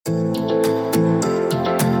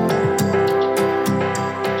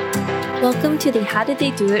Welcome to the How Did They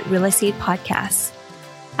Do It Real Estate podcast.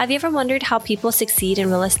 Have you ever wondered how people succeed in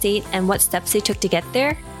real estate and what steps they took to get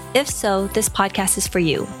there? If so, this podcast is for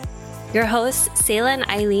you. Your hosts, Sayla and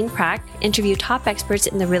Eileen Prack, interview top experts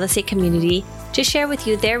in the real estate community to share with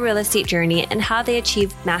you their real estate journey and how they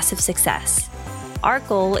achieved massive success. Our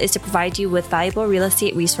goal is to provide you with valuable real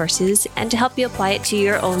estate resources and to help you apply it to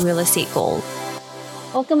your own real estate goal.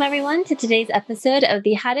 Welcome, everyone, to today's episode of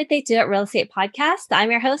the How Did They Do It Real Estate podcast.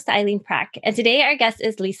 I'm your host, Eileen Prack, and today our guest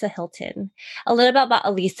is Lisa Hylton. A little bit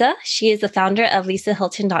about Lisa. She is the founder of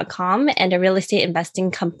LisaHylton.com and a real estate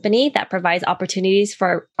investing company that provides opportunities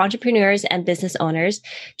for entrepreneurs and business owners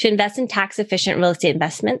to invest in tax-efficient real estate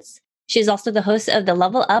investments. She is also the host of the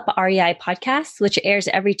Level Up REI podcast, which airs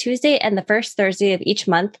every Tuesday and the first Thursday of each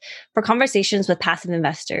month for conversations with passive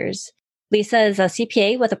investors. Lisa is a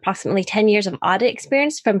CPA with approximately 10 years of audit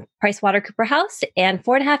experience from PricewaterhouseCoopers and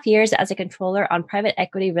 4.5 years as a controller on private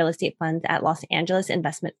equity real estate funds at Los Angeles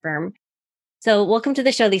investment firm. So welcome to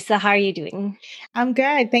the show, Lisa. How are you doing? I'm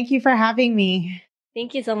good. Thank you for having me.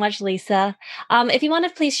 Thank you so much, Lisa. If you want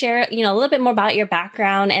to please share, a little bit more about your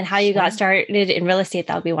background and how you got started in real estate,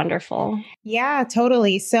 that would be wonderful. Yeah,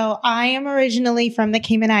 totally. So I am originally from the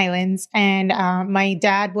Cayman Islands, and my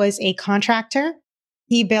dad was a contractor.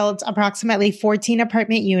 He built approximately 14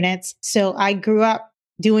 apartment units. So I grew up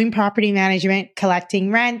doing property management,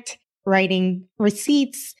 collecting rent, writing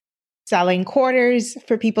receipts, selling quarters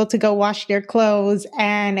for people to go wash their clothes,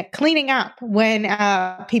 and cleaning up when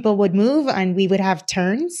people would move and we would have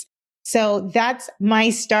turns. So that's my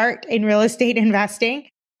start in real estate investing.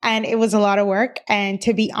 And it was a lot of work. And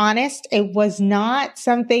to be honest, it was not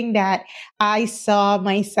something that I saw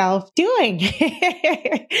myself doing.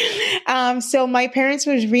 So my parents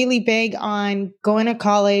was really big on going to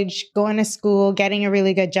college, going to school, getting a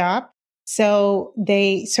really good job. So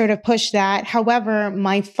they sort of pushed that. However,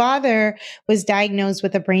 my father was diagnosed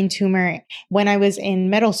with a brain tumor when I was in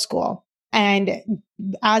middle school. And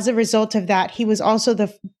as a result of that, he was also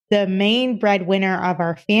the main breadwinner of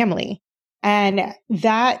our family. And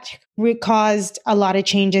that caused a lot of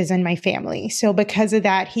changes in my family. So because of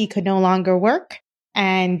that, he could no longer work.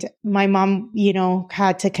 And my mom,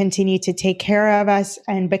 had to continue to take care of us.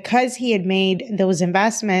 And because he had made those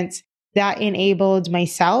investments, that enabled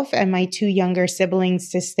myself and my two younger siblings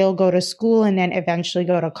to still go to school and then eventually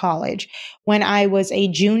go to college. When I was a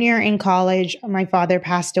junior in college, my father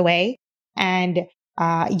passed away. And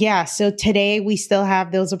so today we still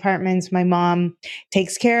have those apartments. My mom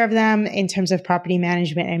takes care of them in terms of property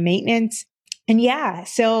management and maintenance. And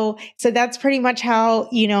so that's pretty much how,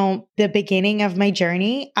 the beginning of my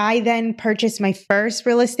journey. I then purchased my first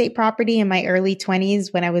real estate property in my early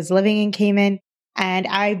 20s when I was living in Cayman. And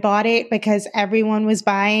I bought it because everyone was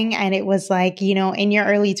buying. And it was like, in your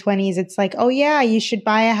early 20s, it's like, oh yeah, you should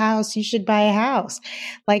buy a house. You should buy a house.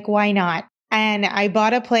 Like, why not? And I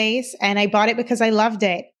bought a place, and I bought it because I loved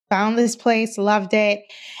it. Found this place, loved it,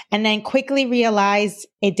 and then quickly realized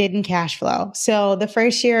it didn't cash flow. So the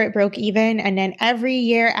first year it broke even. And then every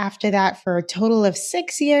year after that, for a total of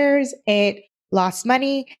 6 years, it lost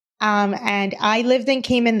money. And I lived in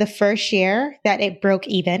Cayman the first year that it broke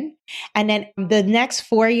even. And then the next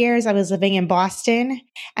 4 years, I was living in Boston.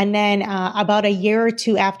 And then about a year or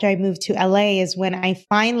two after I moved to LA is when I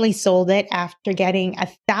finally sold it after getting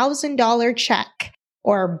 $1,000 check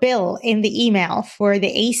or bill in the email for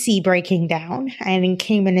the AC breaking down. And in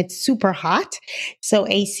Cayman, it's super hot. So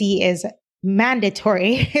AC is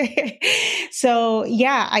mandatory. So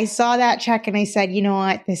I saw that check and I said, you know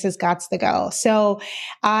what, this has got to go. So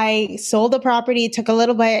I sold the property. It took a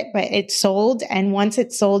little bit, but it sold. And once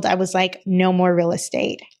it sold, I was like, no more real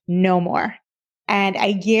estate, no more. And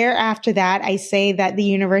a year after that, I say that the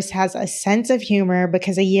universe has a sense of humor,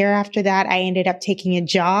 because a year after that, I ended up taking a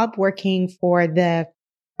job working for the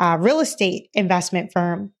real estate investment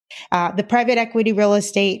firm, the private equity real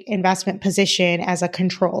estate investment position as a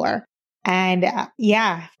controller. And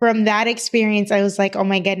from that experience, I was like, oh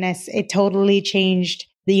my goodness, it totally changed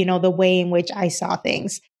the way in which I saw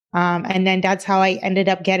things. And then that's how I ended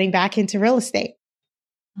up getting back into real estate.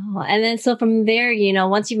 Oh, and then so from there,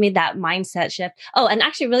 once you made that mindset shift. Oh, and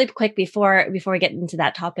actually really quick before we get into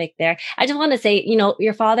that topic there, I just want to say,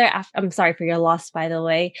 your father, I'm sorry for your loss, by the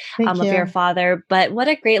way, of your father, but what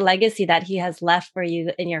a great legacy that he has left for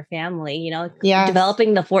you and your family,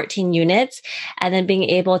 developing the 14 units and then being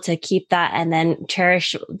able to keep that and then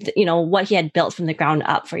cherish, what he had built from the ground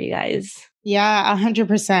up for you guys. Yeah,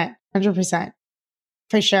 100%.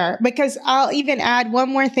 For sure. Because I'll even add one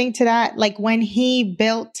more thing to that. Like when he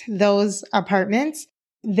built those apartments,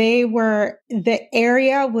 the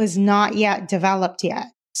area was not yet developed yet.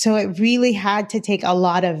 So it really had to take a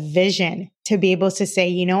lot of vision to be able to say,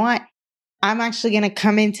 you know what? I'm actually going to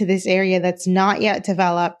come into this area that's not yet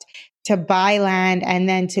developed to buy land and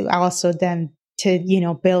then to also then to,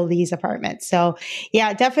 build these apartments. So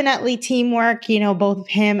yeah, definitely teamwork, both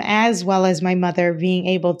him as well as my mother being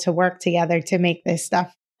able to work together to make this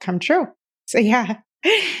stuff come true. So yeah.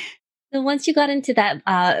 So once you got into that,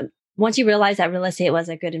 once you realized that real estate was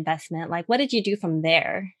a good investment, like what did you do from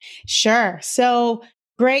there? Sure. So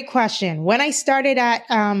great question. When I started at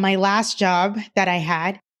my last job that I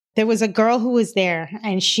had, there was a girl who was there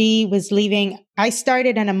and she was leaving. I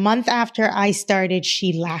started, and a month after I started,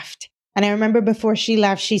 she left. And I remember before she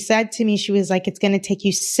left, she said to me, she was like, it's going to take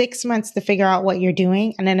you 6 months to figure out what you're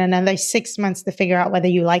doing, and then another 6 months to figure out whether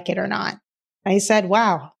you like it or not. I said,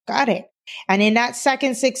 wow, got it. And in that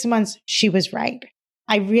second 6 months, she was right.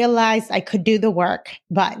 I realized I could do the work,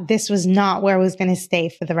 but this was not where I was going to stay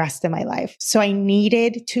for the rest of my life. So I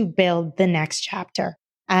needed to build the next chapter.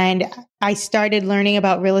 And I started learning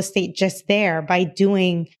about real estate just there by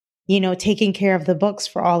doing, taking care of the books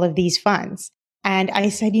for all of these funds. And I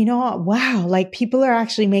said, you know what? Wow, like people are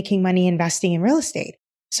actually making money investing in real estate.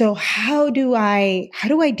 So how do I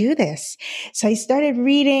do this? So I started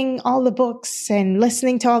reading all the books and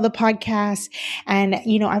listening to all the podcasts. And,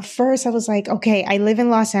 at first I was like, okay, I live in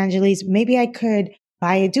Los Angeles. Maybe I could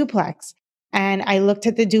buy a duplex. And I looked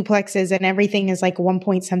at the duplexes and everything is like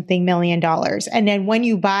 $1 million. And then when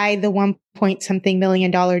you buy the $1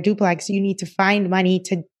 million duplex, you need to find money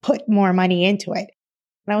to put more money into it.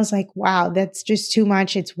 And I was like, wow, that's just too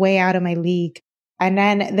much. It's way out of my league. And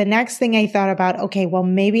then the next thing I thought about, okay, well,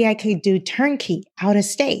 maybe I could do turnkey out of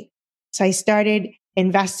state. So I started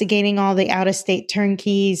investigating all the out of state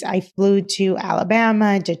turnkeys. I flew to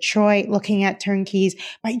Alabama, Detroit, looking at turnkeys.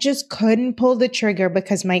 I just couldn't pull the trigger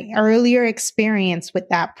because my earlier experience with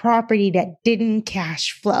that property that didn't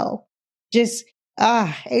cash flow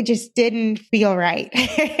it just didn't feel right.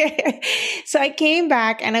 So I came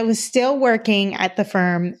back and I was still working at the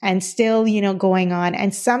firm and still, going on.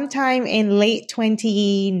 And sometime in late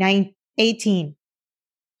 2018,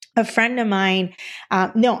 a friend of mine,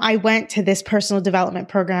 I went to this personal development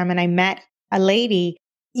program and I met a lady,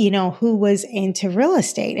 who was into real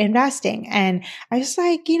estate investing. And I was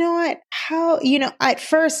like, you know what, at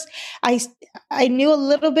first I knew a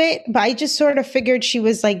little bit, but I just sort of figured she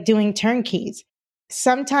was like doing turnkeys.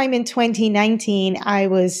 Sometime in 2019, I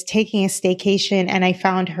was taking a staycation and I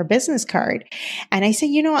found her business card. And I said,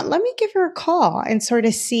 you know what, let me give her a call and sort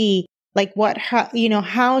of see like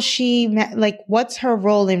how she met, like what's her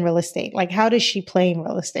role in real estate? Like how does she play in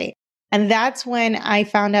real estate? And that's when I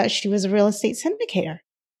found out she was a real estate syndicator.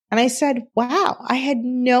 And I said, wow, I had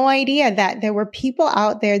no idea that there were people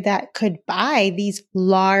out there that could buy these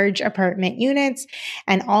large apartment units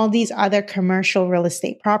and all these other commercial real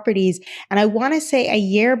estate properties. And I want to say a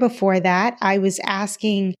year before that, I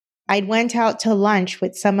went out to lunch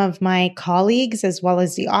with some of my colleagues as well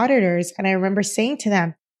as the auditors. And I remember saying to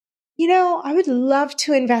them, I would love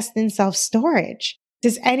to invest in self-storage.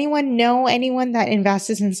 Does anyone know anyone that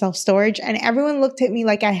invests in self-storage? And everyone looked at me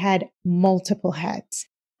like I had multiple heads.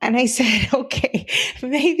 And I said, okay,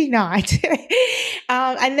 maybe not.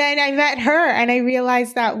 And then I met her and I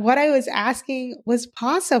realized that what I was asking was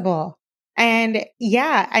possible. And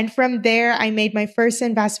and from there, I made my first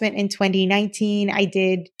investment in 2019. I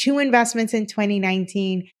did 2 investments in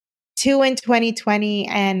 2019, 2 in 2020,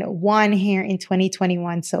 and 1 here in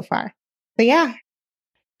 2021 so far. So yeah.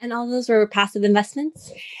 And all those were passive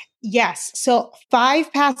investments? Yes. So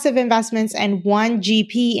 5 passive investments and 1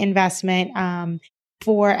 GP investment,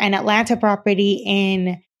 for an Atlanta property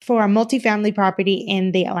for a multifamily property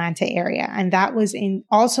in the Atlanta area. And that was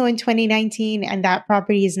also in 2019. And that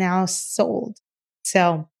property is now sold.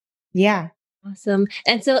 So yeah. Awesome.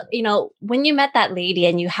 And so, when you met that lady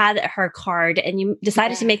and you had her card and you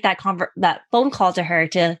decided to make that phone call to her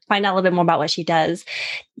to find out a little bit more about what she does,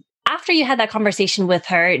 after you had that conversation with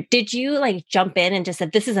her, did you like jump in and just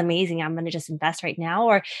said, this is amazing, I'm going to just invest right now?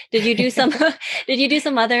 Or did you do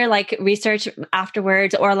some other like research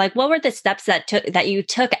afterwards? Or like, what were the steps that you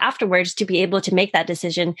took afterwards to be able to make that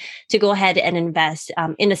decision to go ahead and invest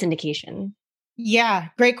in a syndication? Yeah,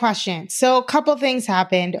 great question. So a couple things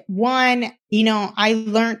happened. One, I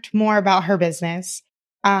learned more about her business,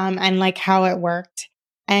 and like how it worked.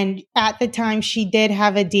 And at the time, she did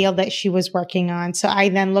have a deal that she was working on. So I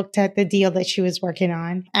then looked at the deal that she was working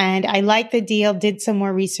on and I liked the deal, did some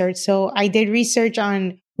more research. So I did research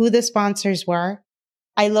on who the sponsors were.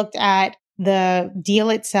 I looked at the deal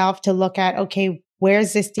itself to look at, okay,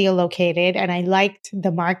 where's this deal located? And I liked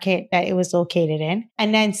the market that it was located in.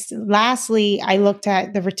 And then lastly, I looked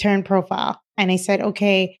at the return profile. And I said,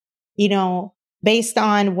 okay, based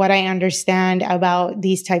on what I understand about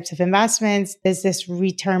these types of investments, does this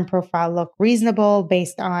return profile look reasonable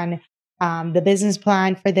based on the business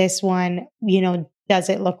plan for this one? Does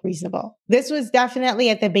it look reasonable? This was definitely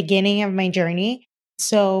at the beginning of my journey.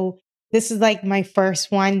 So this is like my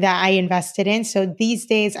first one that I invested in. So these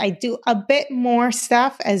days I do a bit more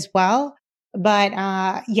stuff as well. But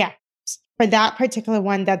for that particular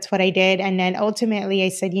one, that's what I did. And then ultimately I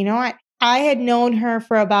said, you know what? I had known her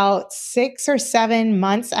for about 6 or 7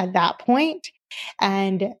 months at that point.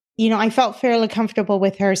 And, I felt fairly comfortable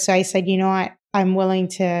with her. So I said, you know what? I'm willing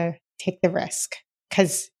to take the risk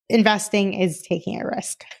because investing is taking a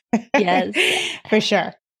risk. Yes. For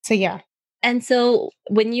sure. So yeah. And so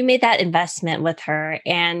when you made that investment with her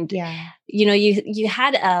and, you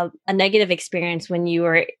had a negative experience when you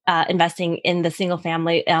were investing in the single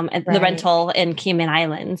family, the rental in Cayman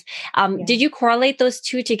Islands. Did you correlate those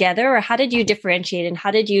two together, or how did you differentiate, and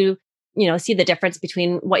how did you, see the difference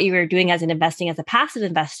between what you were doing as an investing as a passive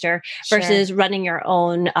investor versus running your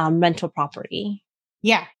own rental property?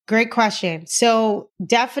 Yeah, great question. So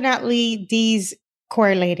definitely these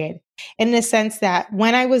correlated in the sense that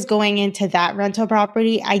when I was going into that rental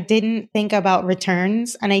property, I didn't think about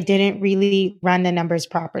returns and I didn't really run the numbers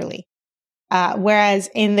properly. Whereas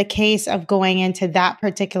in the case of going into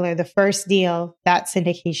the first deal, that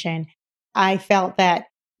syndication, I felt that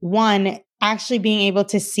one, actually being able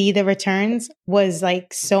to see the returns was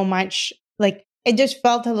like so much, like it just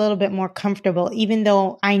felt a little bit more comfortable, even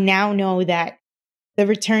though I now know that the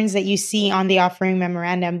returns that you see on the offering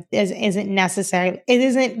memorandum isn't necessary. It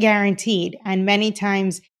isn't guaranteed. And many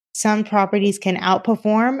times some properties can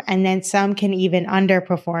outperform and then some can even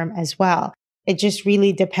underperform as well. It just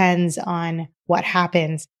really depends on what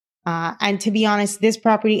happens. And to be honest, this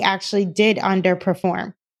property actually did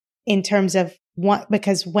underperform in terms of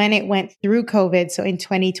because when it went through COVID, so in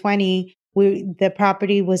 2020, the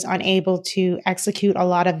property was unable to execute a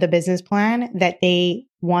lot of the business plan that they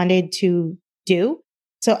wanted to do.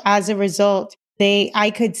 So as a result,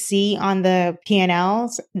 I could see on the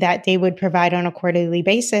P&Ls that they would provide on a quarterly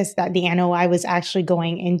basis that the NOI was actually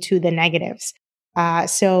going into the negatives.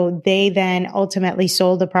 So they then ultimately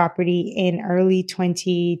sold the property in early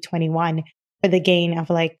 2021 for the gain of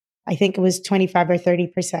I think it was 25 or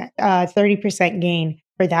 30% gain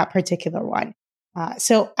for that particular one.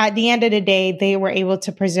 So at the end of the day, they were able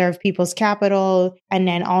to preserve people's capital and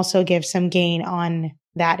then also give some gain on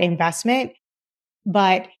that investment.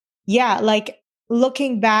 But yeah,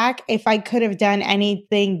 looking back, if I could have done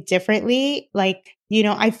anything differently,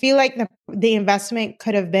 I feel like the investment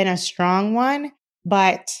could have been a strong one,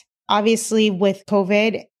 but obviously with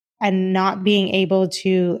COVID and not being able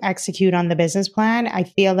to execute on the business plan, I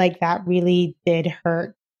feel like that really did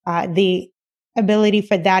hurt the ability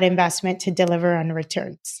for that investment to deliver on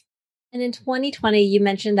returns. And in 2020, you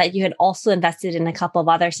mentioned that you had also invested in a couple of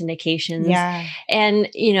other syndications. Yeah. And,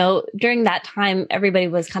 during that time, everybody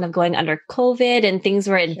was kind of going under COVID and things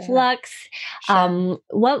were in flux. Sure.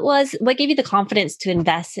 What gave you the confidence to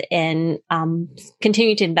invest in,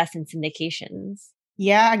 continue to invest in syndications?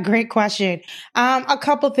 Yeah, great question. A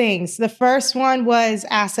couple things. The first one was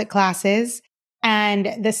asset classes.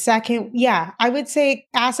 And the second, I would say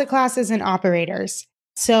asset classes and operators.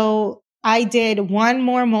 So I did one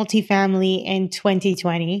more multifamily in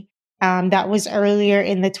 2020. That was earlier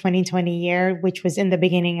in the 2020 year, which was in the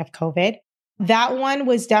beginning of COVID. That one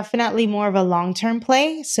was definitely more of a long-term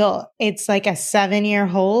play. So it's like a 7-year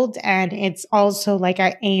hold and it's also like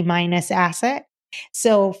an A- asset.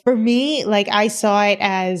 So for me, I saw it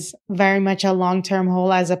as very much a long-term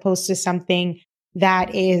hold as opposed to something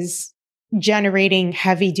that is generating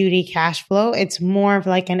heavy duty cash flow. It's more of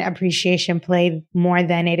like an appreciation play more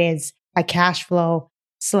than it is a cash flow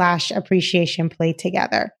 / appreciation play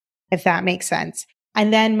together, if that makes sense.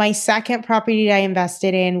 And then my second property that I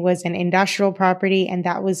invested in was an industrial property, and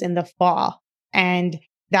that was in the fall. And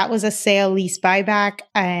that was a sale lease buyback.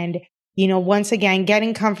 And, once again,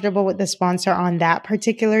 getting comfortable with the sponsor on that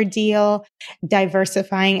particular deal,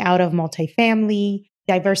 diversifying out of multifamily,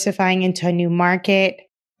 diversifying into a new market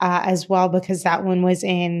as well, because that one is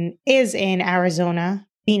in Arizona,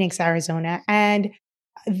 Phoenix, Arizona. And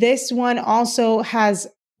this one also has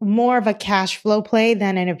more of a cash flow play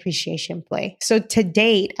than an appreciation play. So to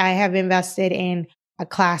date, I have invested in a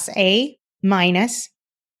class A minus,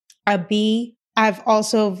 a B. I've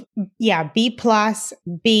also, B plus,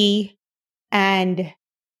 B, and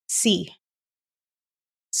C.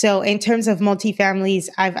 So in terms of multifamilies,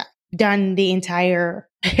 I've done the entire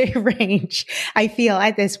range, I feel,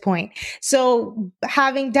 at this point. So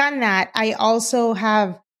having done that, I also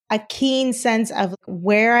have a keen sense of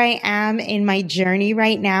where I am in my journey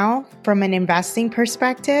right now from an investing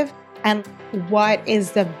perspective and what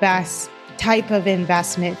is the best type of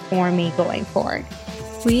investment for me going forward.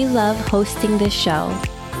 We love hosting this show.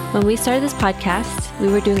 When we started this podcast, we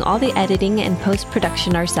were doing all the editing and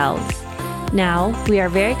post-production ourselves. Now, we are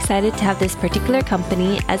very excited to have this particular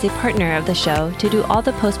company as a partner of the show to do all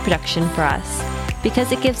the post-production for us,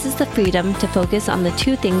 because it gives us the freedom to focus on the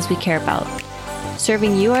two things we care about: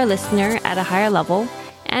 serving you, our listener, at a higher level,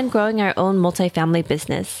 and growing our own multifamily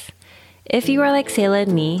business. If you are like Sayla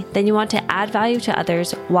and me, then you want to add value to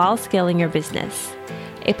others while scaling your business.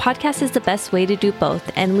 A podcast is the best way to do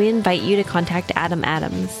both, and we invite you to contact Adam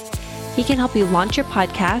Adams. He can help you launch your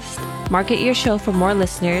podcast, market your show for more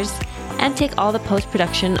listeners, and take all the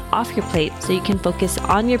post-production off your plate so you can focus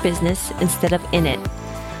on your business instead of in it.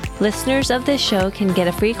 Listeners of this show can get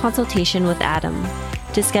a free consultation with Adam.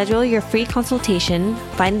 To schedule your free consultation,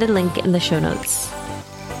 find the link in the show notes.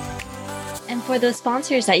 And for those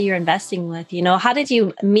sponsors that you're investing with, how did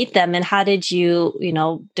you meet them and how did you,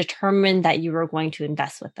 determine that you were going to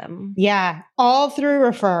invest with them? Yeah, all through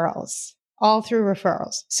referrals.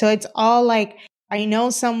 So it's all like, I know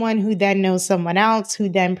someone who then knows someone else who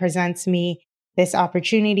then presents me this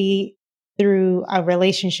opportunity through a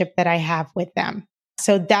relationship that I have with them.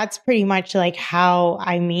 So that's pretty much like how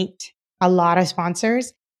I meet a lot of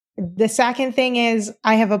sponsors. The second thing is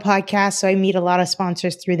I have a podcast, so I meet a lot of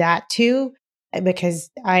sponsors through that too, because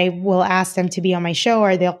I will ask them to be on my show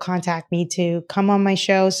or they'll contact me to come on my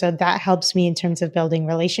show. So that helps me in terms of building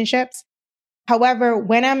relationships. However,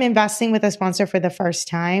 when I'm investing with a sponsor for the first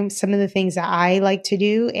time, some of the things that I like to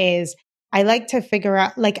do is I like to figure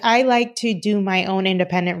out, I like to do my own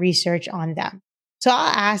independent research on them. So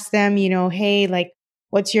I'll ask them, hey,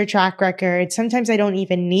 what's your track record? Sometimes I don't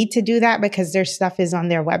even need to do that because their stuff is on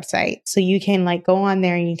their website. So you can go on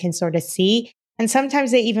there and you can sort of see. And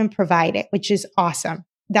sometimes they even provide it, which is awesome.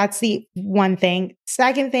 That's the one thing.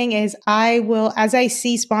 Second thing is as I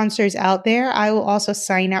see sponsors out there, I will also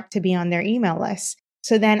sign up to be on their email list.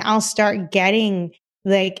 So then I'll start getting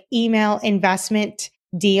email investment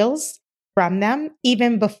deals from them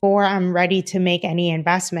even before I'm ready to make any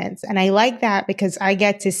investments. And I like that because I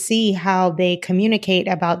get to see how they communicate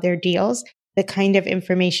about their deals, the kind of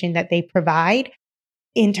information that they provide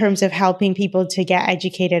in terms of helping people to get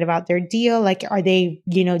educated about their deal. Are they,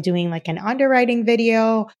 doing an underwriting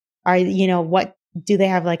video? What do they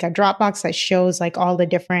have a Dropbox that shows all the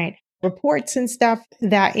different reports and stuff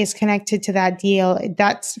that is connected to that deal?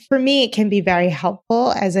 That's, for me, it can be very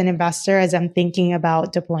helpful as an investor, as I'm thinking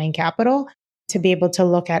about deploying capital, to be able to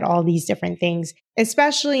look at all these different things,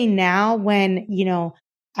 especially now when,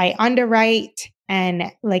 I underwrite.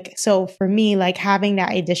 And so for me, having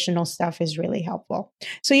that additional stuff is really helpful.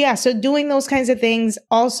 So yeah, so doing those kinds of things,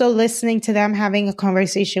 also listening to them, having a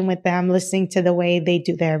conversation with them, listening to the way they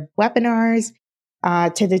do their webinars,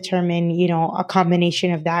 to determine, a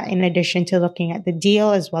combination of that in addition to looking at the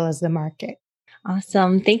deal as well as the market.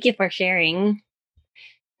 Awesome. Thank you for sharing.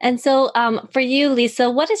 And so for you,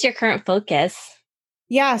 Lisa, what is your current focus?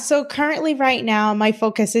 Yeah. So currently right now, my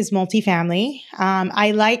focus is multifamily.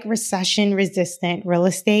 I like recession resistant real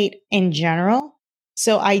estate in general.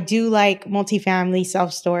 So I do like multifamily,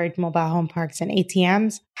 self-storage, mobile home parks, and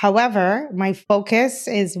ATMs. However, my focus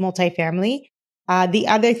is multifamily. The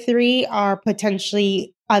other three are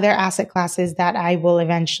potentially other asset classes that I will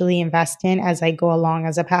eventually invest in as I go along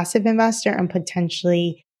as a passive investor and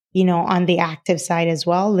potentially, on the active side as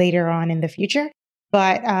well later on in the future.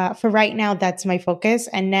 But for right now, that's my focus.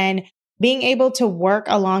 And then being able to work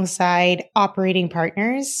alongside operating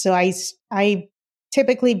partners. So I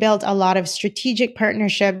typically build a lot of strategic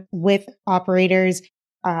partnership with operators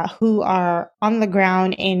who are on the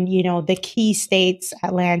ground in, the key states,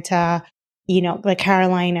 Atlanta, the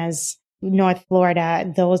Carolinas, North Florida,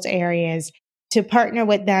 those areas, to partner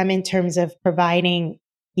with them in terms of providing,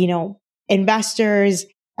 investors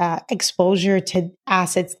exposure to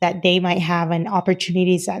assets that they might have and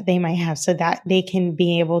opportunities that they might have so that they can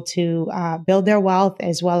be able to build their wealth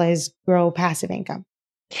as well as grow passive income.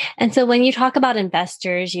 And so when you talk about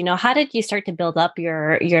investors, how did you start to build up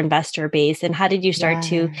your investor base and how did you start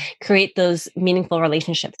to create those meaningful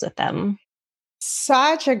relationships with them?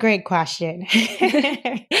 Such a great question.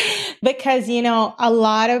 Because, a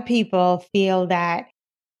lot of people feel that,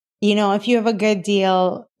 if you have a good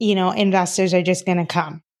deal, investors are just going to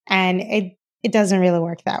come. And it doesn't really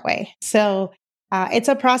work that way. So it's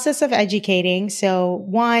a process of educating. So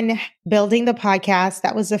one, building the podcast,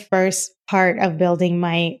 that was the first part of building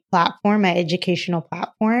my platform, my educational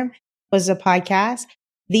platform was a podcast.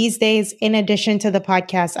 these days, in addition to the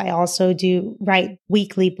podcast, I also do write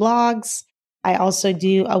weekly blogs. I also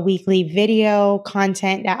do a weekly video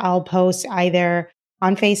content that I'll post either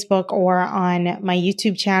on Facebook or on my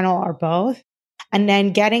YouTube channel or both. And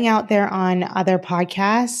then getting out there on other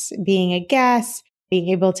podcasts, being a guest, being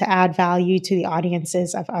able to add value to the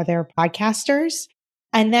audiences of other podcasters.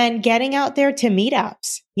 And then getting out there to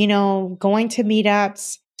meetups, going to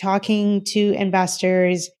meetups, talking to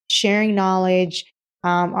investors, sharing knowledge,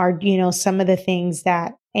 are, some of the things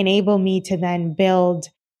that enable me to then build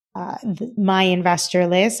my investor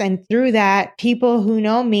list. And through that, people who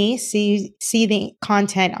know me see the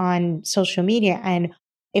content on social media. And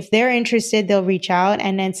if they're interested, they'll reach out.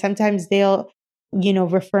 And then sometimes they'll,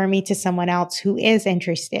 refer me to someone else who is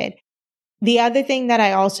interested. The other thing that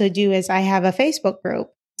I also do is I have a Facebook group.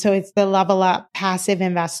 So it's the Level Up Passive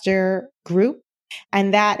Investor group.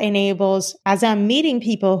 And that enables, as I'm meeting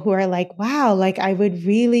people who are like, wow, like I would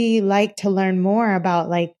really like to learn more about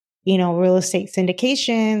real estate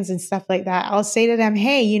syndications and stuff like that. I'll say to them,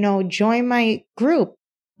 hey, join my group.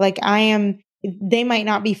 They might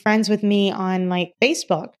not be friends with me on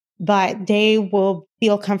Facebook, but they will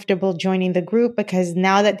feel comfortable joining the group because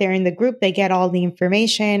now that they're in the group, they get all the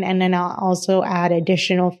information. And then I'll also add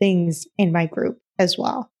additional things in my group as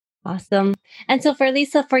well. Awesome. And so for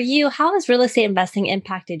Lisa, for you, how has real estate investing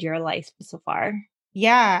impacted your life so far?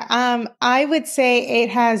 Yeah, I would say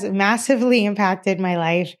it has massively impacted my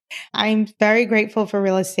life. I'm very grateful for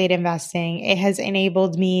real estate investing. It has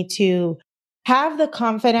enabled me to have the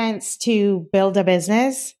confidence to build a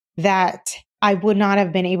business that I would not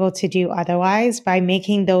have been able to do otherwise. By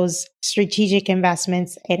making those strategic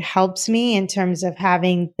investments, it helps me in terms of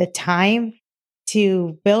having the time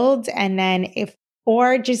to build and then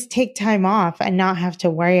or just take time off and not have to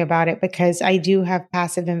worry about it because I do have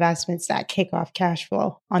passive investments that kick off cash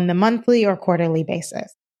flow on the monthly or quarterly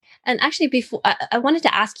basis. And actually, before I wanted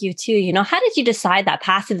to ask you too, how did you decide that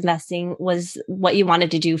passive investing was what you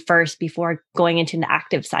wanted to do first before going into the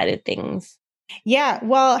active side of things? Yeah,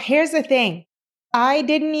 well, here's the thing. I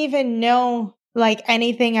didn't even know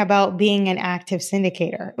anything about being an active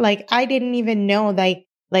syndicator. I didn't even know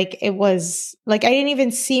it was I didn't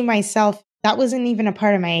even see myself. That wasn't even a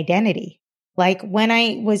part of my identity. When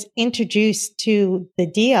I was introduced to the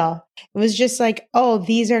deal, it was just oh,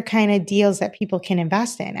 these are kind of deals that people can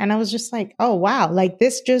invest in. And I was just oh, wow,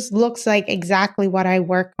 this just looks like exactly what I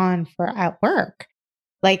work on at work.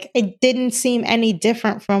 It didn't seem any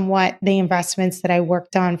different from what the investments that I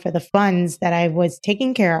worked on for the funds that I was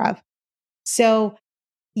taking care of. So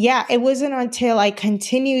yeah, it wasn't until I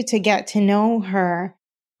continued to get to know her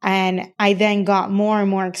and I then got more and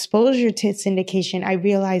more exposure to syndication. I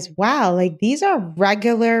realized, wow, these are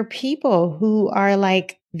regular people who are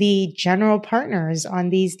the general partners on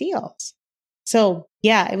these deals. So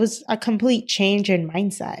yeah, it was a complete change in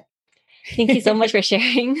mindset. Thank you so much for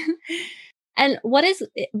sharing. And what is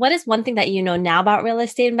one thing that you know now about real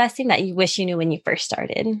estate investing that you wish you knew when you first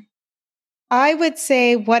started? I would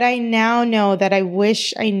say what I now know that I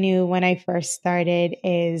wish I knew when I first started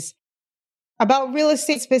is about real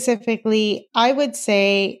estate specifically. I would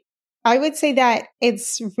say that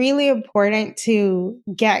it's really important to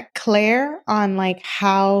get clear on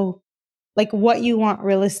how, what you want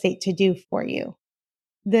real estate to do for you.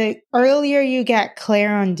 The earlier you get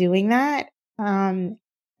clear on doing that,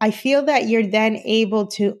 I feel that you're then able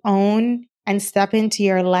to own and step into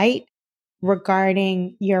your light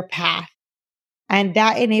regarding your path. And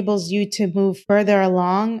that enables you to move further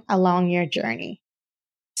along your journey.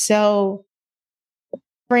 So,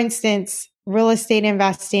 for instance, real estate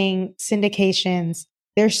investing, syndications,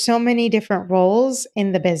 there's so many different roles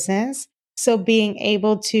in the business. So being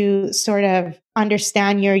able to sort of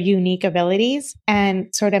understand your unique abilities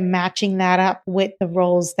and sort of matching that up with the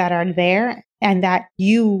roles that are there and that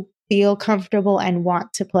you feel comfortable and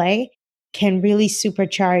want to play can really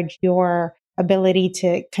supercharge your ability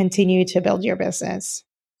to continue to build your business.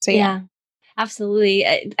 So yeah. Absolutely.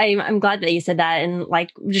 I'm glad that you said that, and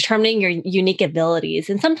determining your unique abilities.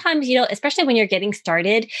 And sometimes, especially when you're getting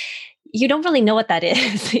started, you don't really know what that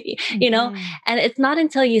is, and it's not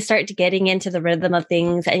until you start to getting into the rhythm of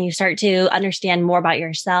things and you start to understand more about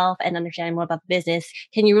yourself and understand more about the business,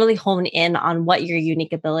 can you really hone in on what your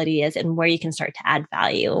unique ability is and where you can start to add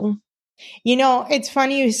value. It's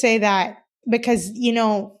funny you say that because,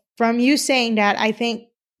 from you saying that, I think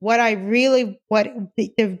what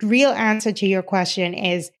the real answer to your question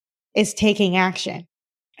is taking action.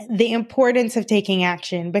 The importance of taking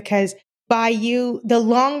action, because the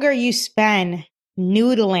longer you spend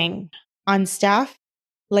noodling on stuff,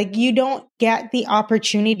 Like you don't get the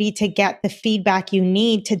opportunity to get the feedback you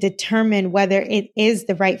need to determine whether it is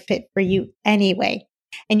the right fit for you anyway.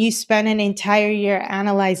 And you spend an entire year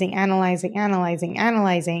analyzing.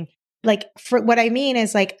 Like for what I mean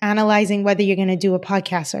is like analyzing whether you're going to do a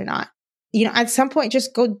podcast or not. You know, at some point,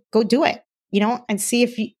 just go do it, you know, and see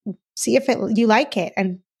if you like it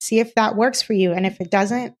and see if that works for you. And if it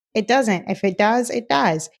doesn't, it doesn't. If it does, it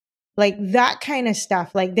does. Like that kind of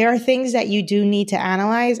stuff. Like there are things that you do need to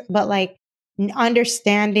analyze, but like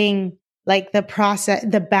understanding like the process,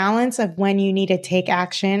 the balance of when you need to take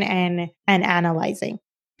action and analyzing.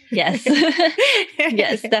 Yes.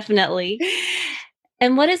 Yes, definitely.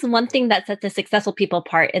 And what is one thing that sets a successful people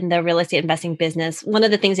apart in the real estate investing business? One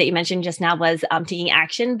of the things that you mentioned just now was taking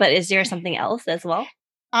action, but is there something else as well?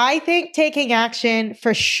 I think taking action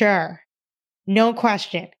for sure. No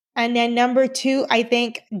question. And then number 2, I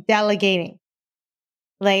think delegating.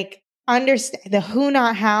 Like understand the who,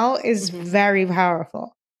 not how is very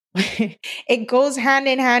powerful. It goes hand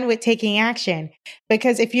in hand with taking action,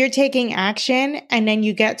 because if you're taking action and then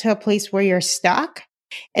you get to a place where you're stuck,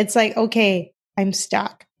 it's like, okay, I'm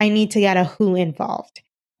stuck. I need to get a who involved,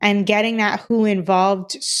 and getting that who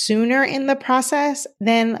involved sooner in the process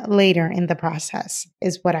than later in the process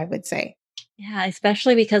is what I would say. Yeah,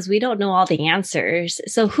 especially because we don't know all the answers.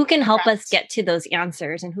 So who can help us get to those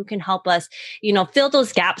answers, and who can help us, you know, fill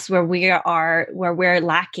those gaps where we're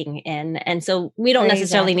lacking in. And so we don't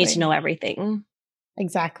necessarily need to know everything.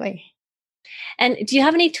 Exactly. And do you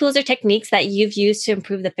have any tools or techniques that you've used to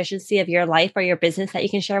improve the efficiency of your life or your business that you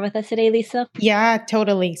can share with us today, Lisa? Yeah,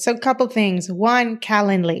 totally. So a couple things. One,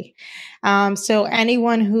 Calendly. So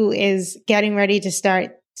anyone who is getting ready to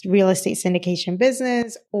start real estate syndication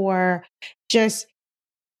business or just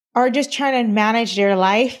trying to manage their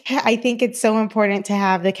life, I think it's so important to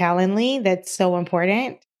have the Calendly. That's so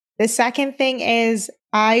important. The second thing is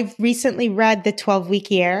I've recently read the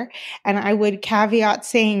 12-week year, and I would caveat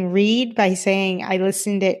saying read by saying I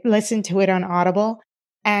listened to it on Audible.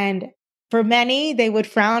 And for many, they would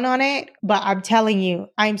frown on it, but I'm telling you,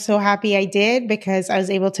 I'm so happy I did, because I was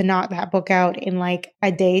able to knock that book out in like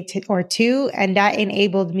a day or two. And that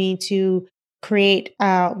enabled me to create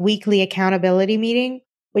a weekly accountability meeting,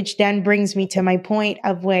 which then brings me to my point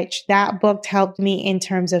of which that book helped me in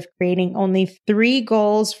terms of creating only 3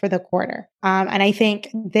 goals for the quarter. And I think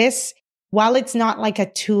this, while it's not like a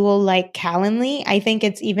tool like Calendly, I think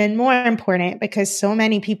it's even more important because so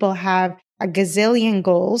many people have a gazillion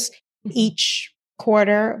goals each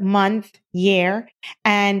quarter, month, year,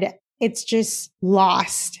 and it's just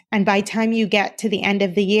lost. And by the time you get to the end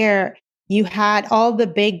of the year, you had all the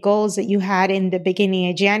big goals that you had in the beginning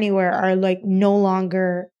of January are like no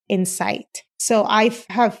longer in sight. So I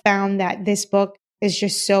have found that this book is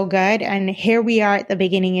just so good. And here we are at the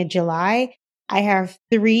beginning of July. I have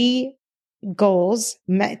 3 goals.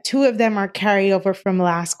 2 of them are carried over from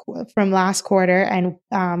last quarter, and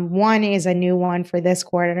one is a new one for this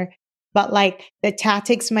quarter. But like the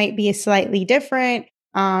tactics might be slightly different.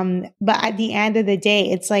 But at the end of the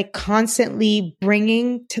day, it's like constantly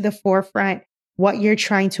bringing to the forefront what you're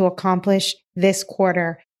trying to accomplish this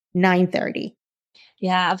quarter, 9:30.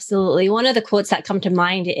 Yeah, absolutely. One of the quotes that come to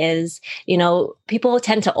mind is, you know, people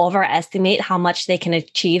tend to overestimate how much they can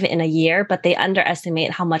achieve in a year, but they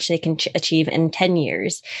underestimate how much they can achieve in 10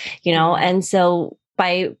 years, you know? And so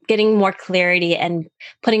by getting more clarity and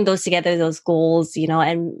putting those together, those goals, you know,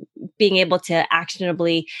 and being able to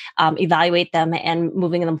actionably evaluate them and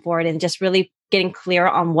moving them forward, and just really getting clear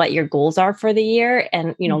on what your goals are for the year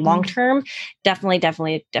and, you know, long term, definitely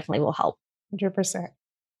will help. 100%.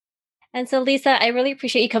 And so, Lisa, I really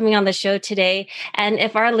appreciate you coming on the show today. And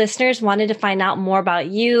if our listeners wanted to find out more about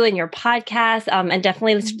you and your podcast, and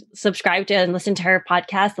definitely subscribe to and listen to her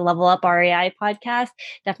podcast, the Level Up REI podcast,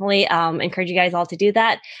 definitely encourage you guys all to do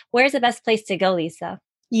that. Where's the best place to go, Lisa?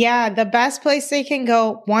 Yeah, the best place they can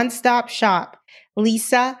go, one-stop shop,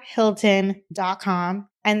 lisahylton.com.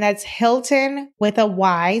 And that's Hylton with a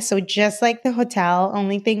Y. So just like the hotel,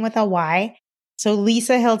 only thing with a Y. So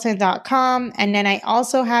lisahylton.com. And then I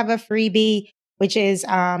also have a freebie, which is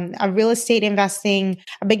a real estate investing,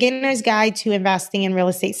 a beginner's guide to investing in real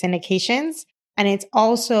estate syndications. And it's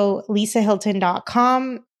also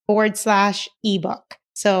lisahylton.com/ebook.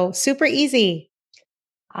 So super easy.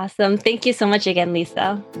 Awesome. Thank you so much again,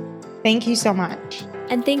 Lisa. Thank you so much.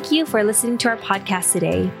 And thank you for listening to our podcast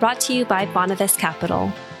today, brought to you by Bonavest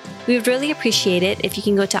Capital. We would really appreciate it if you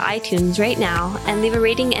can go to iTunes right now and leave a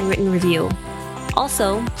rating and written review.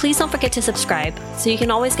 Also, please don't forget to subscribe so you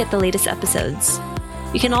can always get the latest episodes.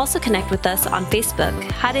 You can also connect with us on Facebook,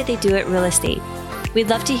 How Did They Do It Real Estate. We'd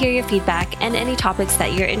love to hear your feedback and any topics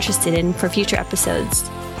that you're interested in for future episodes.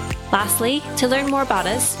 Lastly, to learn more about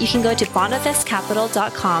us, you can go to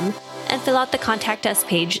bonavestcapital.com and fill out the Contact Us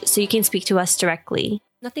page so you can speak to us directly.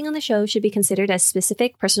 Nothing on the show should be considered as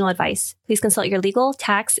specific personal advice. Please consult your legal,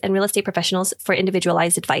 tax, and real estate professionals for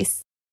individualized advice.